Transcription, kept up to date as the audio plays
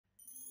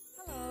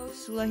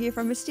Sula here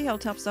from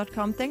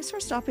MistyHilltops.com. Thanks for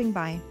stopping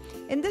by.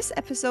 In this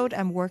episode,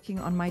 I'm working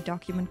on my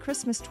Document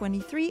Christmas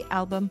 23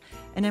 album,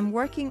 and I'm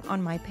working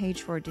on my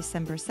page for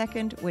December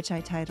 2nd, which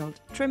I titled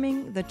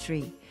Trimming the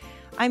Tree.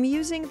 I'm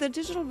using the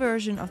digital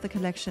version of the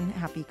collection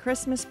Happy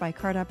Christmas by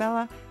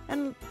Carta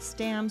and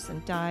stamps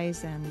and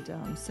dies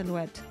and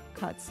silhouette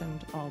cuts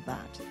and all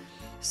that.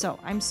 So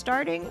I'm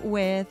starting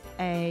with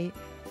a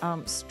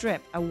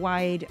strip,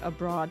 a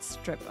broad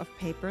strip of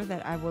paper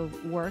that I will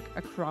work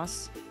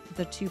across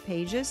the 2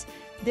 pages.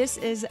 This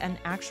is an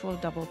actual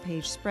double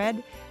page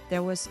spread.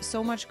 There was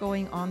so much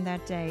going on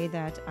that day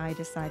that I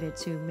decided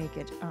to make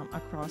it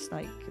across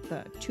like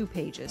the 2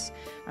 pages.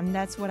 And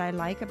that's what I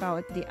like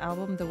about the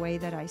album, the way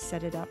that I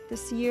set it up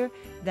this year,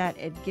 that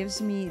it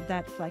gives me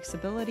that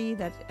flexibility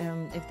that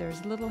if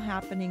there's little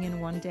happening in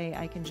one day,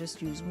 I can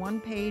just use 1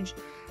 page.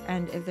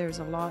 And if there's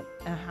a lot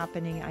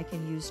happening, I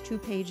can use 2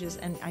 pages,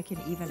 and I can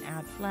even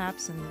add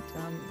flaps and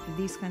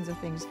these kinds of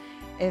things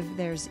if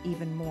there's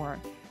even more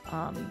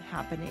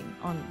happening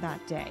on that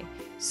day.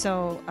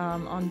 So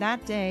on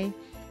that day,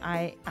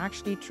 I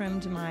actually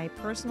trimmed my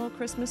personal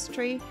Christmas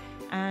tree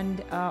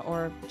and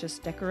or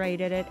just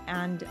decorated it.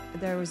 And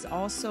there was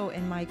also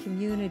in my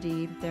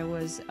community, there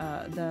was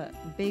the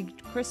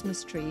big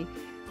Christmas tree.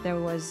 There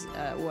was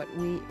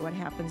what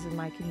happens in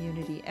my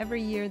community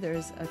every year.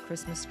 There's a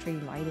Christmas tree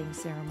lighting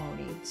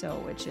ceremony, so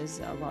which is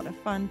a lot of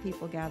fun.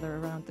 People gather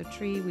around the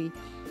tree. We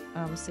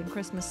sing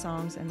Christmas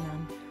songs, and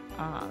then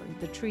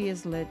the tree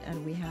is lit,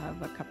 and we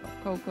have a cup of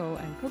cocoa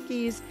and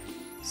cookies.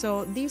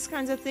 So these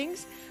kinds of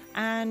things.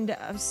 And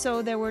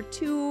so there were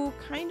 2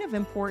 kind of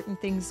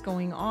important things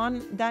going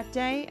on that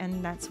day,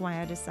 and that's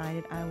why I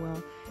decided I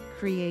will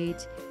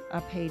create a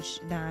page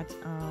that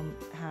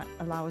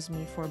allows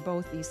me for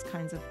both these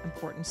kinds of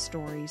important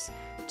stories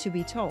to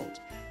be told.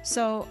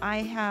 So I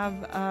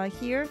have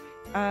here,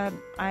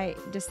 I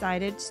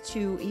decided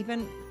to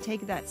even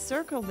take that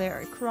circle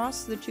there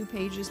across the 2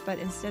 pages, but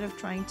instead of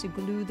trying to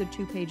glue the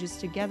 2 pages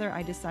together,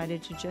 I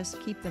decided to just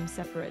keep them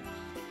separate.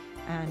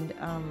 And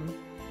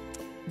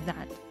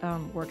that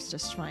works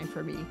just fine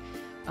for me,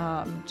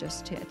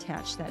 just to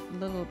attach that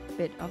little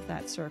bit of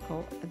that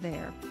circle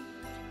there.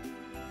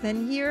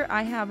 Then here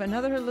I have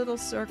another little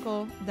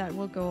circle that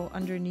will go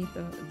underneath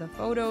the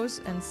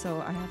photos, and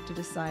so I have to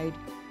decide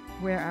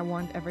where I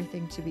want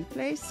everything to be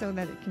placed so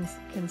that it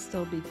can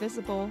still be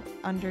visible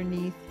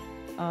underneath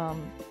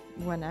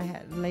when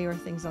I layer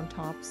things on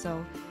top.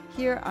 So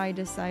here I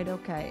decide,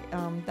 okay,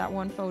 that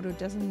one photo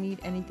doesn't need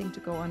anything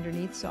to go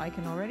underneath, so I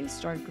can already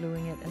start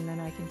gluing it, and then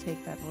I can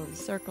take that little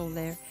circle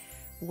there,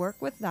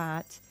 work with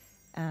that,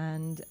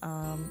 and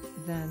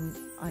then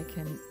I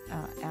can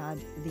add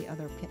the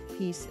other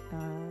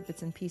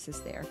bits and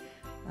pieces there.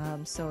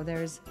 So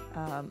there's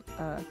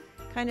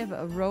kind of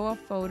a row of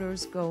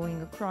photos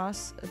going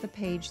across the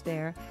page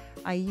there.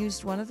 I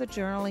used one of the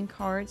journaling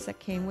cards that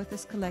came with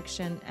this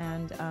collection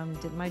and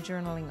did my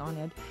journaling on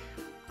it.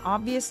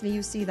 Obviously,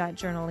 you see that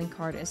journaling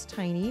card is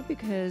tiny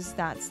because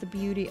that's the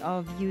beauty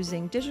of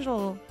using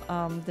digital,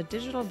 the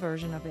digital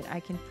version of it. I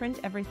can print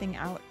everything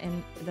out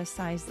in the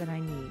size that I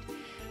need.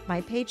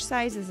 My page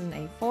size is an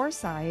A4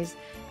 size,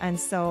 and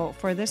so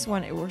for this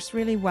one, it works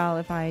really well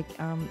if I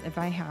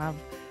have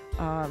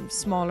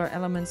smaller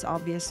elements,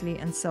 obviously,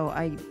 and so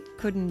I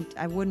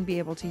wouldn't be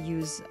able to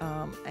use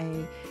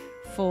a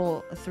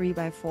full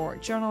 3x4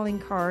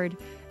 journaling card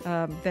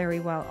very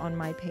well on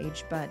my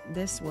page, but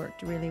this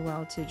worked really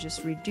well to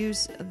just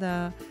reduce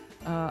the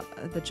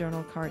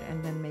journal card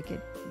and then make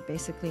it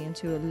basically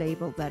into a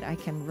label that I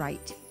can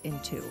write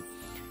into.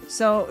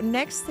 So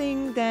next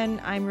thing,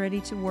 then I'm ready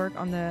to work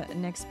on the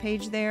next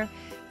page there.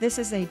 This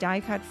is a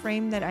die cut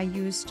frame that I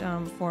used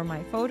for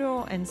my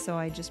photo, and so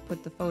I just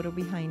put the photo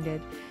behind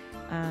it.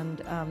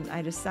 And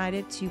I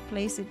decided to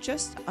place it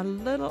just a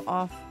little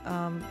off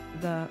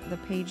the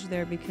page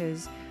there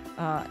because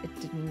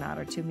it didn't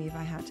matter to me if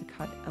I had to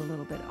cut a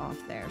little bit off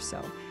there. So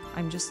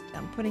I'm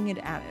putting it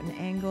at an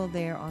angle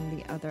there on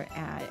the other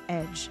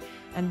edge.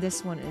 And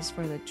this one is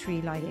for the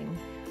tree lighting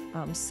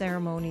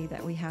ceremony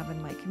that we have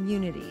in my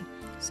community.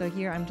 So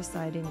here I'm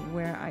deciding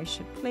where I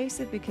should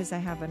place it because I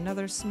have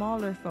another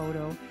smaller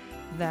photo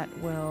that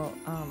will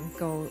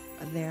go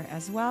there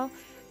as well.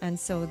 And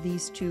so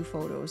these 2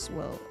 photos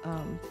will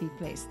be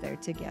placed there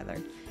together.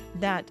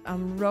 That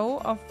row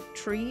of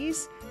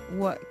trees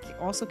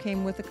also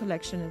came with the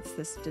collection. It's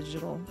this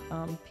digital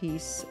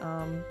piece.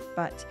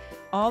 But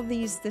all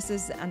these, this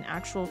is an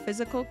actual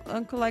physical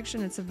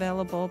collection. It's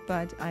available,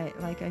 but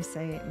like I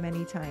say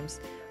many times,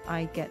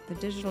 I get the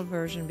digital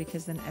version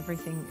because then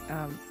everything,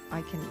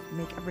 I can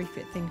make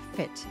everything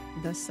fit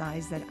the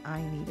size that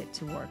I need it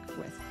to work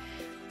with.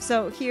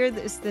 So here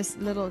is this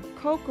little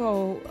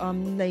cocoa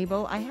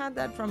label. I had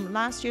that from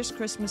last year's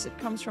Christmas. It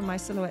comes from my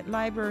silhouette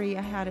library.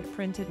 I had it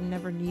printed and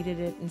never needed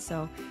it, and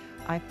so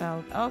I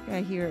felt,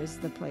 okay, here is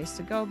the place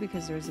to go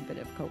because there's a bit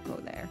of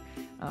cocoa there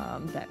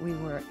that we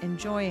were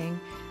enjoying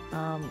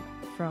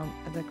from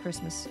the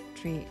Christmas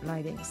tree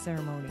lighting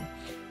ceremony.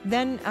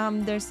 Then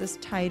there's this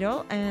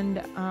title,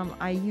 and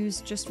I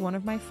used just one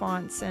of my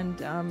fonts and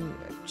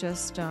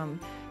just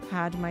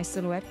had my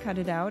silhouette cut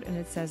it out, and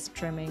it says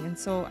trimming. And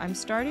so I'm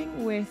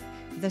starting with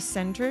the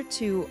center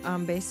to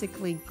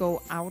basically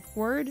go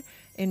outward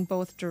in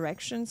both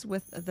directions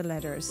with the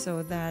letters,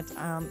 so that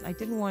I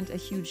didn't want a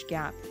huge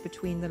gap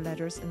between the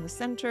letters in the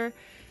center,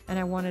 and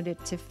I wanted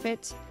it to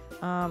fit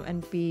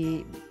and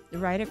be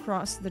right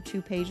across the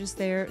 2 pages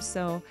there.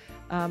 So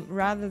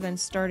rather than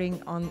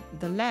starting on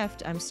the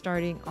left, I'm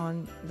starting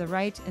on the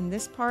right in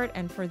this part,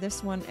 and for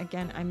this one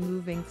again I'm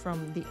moving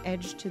from the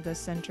edge to the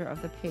center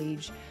of the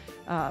page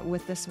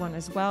with this one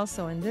as well.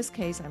 So in this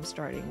case I'm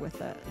starting with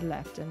the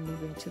left and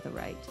moving to the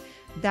right.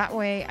 That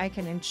way I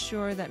can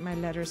ensure that my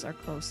letters are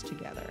close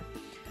together.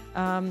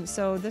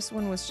 So this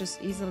one was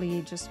just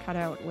easily just cut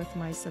out with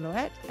my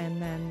silhouette,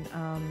 and then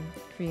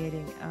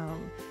creating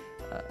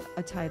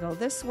a title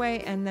this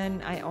way. And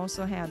then I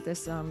also had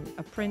this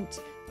a print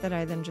that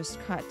I then just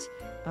cut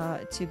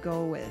to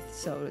go with,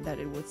 so that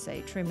it would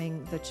say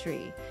trimming the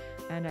tree.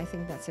 And I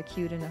think that's a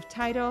cute enough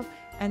title.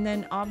 And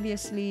then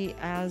obviously,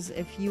 as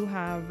if you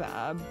have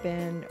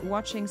been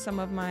watching some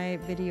of my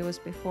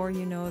videos before,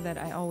 you know that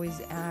I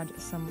always add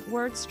some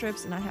word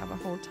strips, and I have a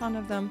whole ton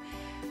of them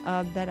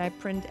that I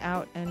print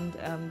out and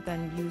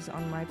then use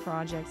on my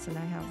projects, and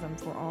I have them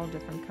for all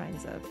different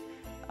kinds of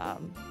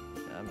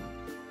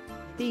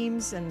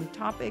themes and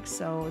topics.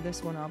 So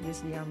this one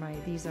obviously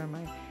these are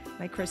my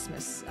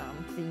Christmas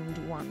themed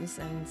ones,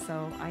 and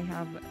so I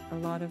have a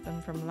lot of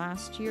them from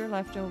last year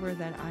left over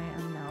that I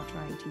am now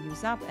trying to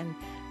use up, and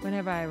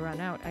whenever I run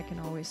out I can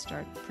always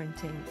start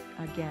printing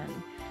again,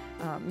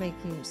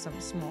 making some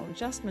small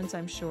adjustments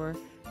I'm sure,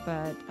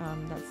 but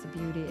that's the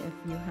beauty if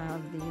you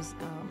have these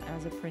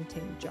as a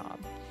printing job.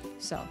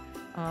 So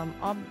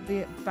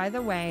by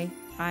the way,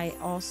 I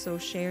also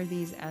share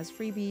these as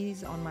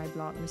freebies on my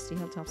blog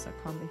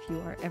mistyhilltops.com if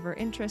you are ever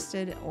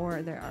interested,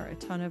 or there are a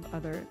ton of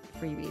other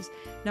freebies.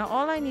 Now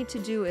all I need to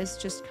do is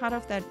just cut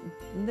off that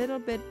little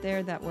bit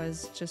there that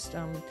was just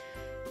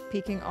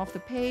peeking off the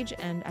page,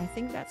 and I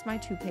think that's my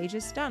 2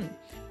 pages done.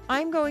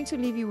 I'm going to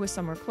leave you with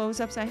some more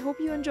close-ups. I hope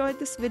you enjoyed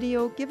this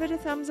video. Give it a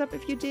thumbs up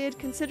if you did.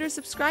 Consider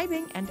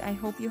subscribing, and I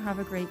hope you have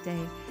a great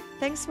day.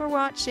 Thanks for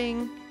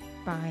watching.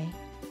 Bye.